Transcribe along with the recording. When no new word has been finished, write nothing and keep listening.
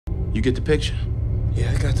You get the picture?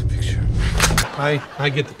 Yeah, I got the picture. I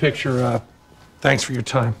get the picture. Thanks for your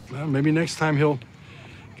time. Well, maybe next time he'll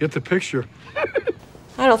get the picture.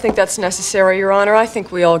 I don't think that's necessary, Your Honor. I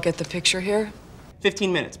think we all get the picture here.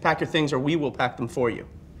 15 minutes. Pack your things or we will pack them for you.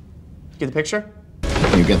 Get the picture?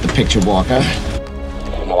 You get the picture, Walker?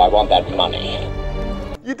 No, I want that money.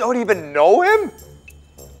 You don't even know him?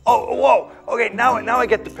 Oh, whoa. Okay, now I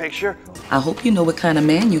get the picture. I hope you know what kind of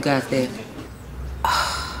man you got there.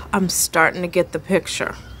 I'm starting to get the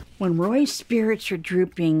picture. When Roy's spirits are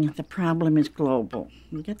drooping, the problem is global.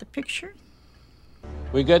 You get the picture?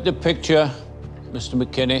 We get the picture, Mr.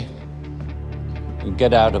 McKinney. And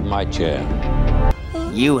get out of my chair.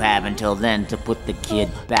 You have until then to put the kid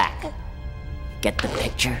back. Get the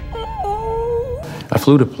picture? I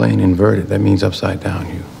flew the plane inverted. That means upside down.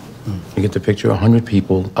 You get the picture, 100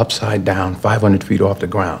 people upside down, 500 feet off the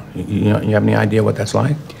ground. You have any idea what that's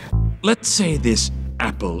like? Let's say this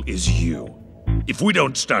apple is you. If we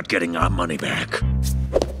don't start getting our money back.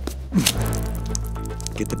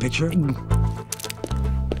 Get the picture?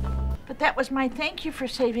 But that was my thank you for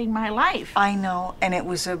saving my life. I know, and it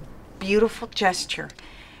was a beautiful gesture.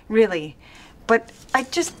 Really. But I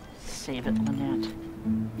just... Save it, Lynette.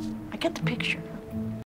 I get the picture.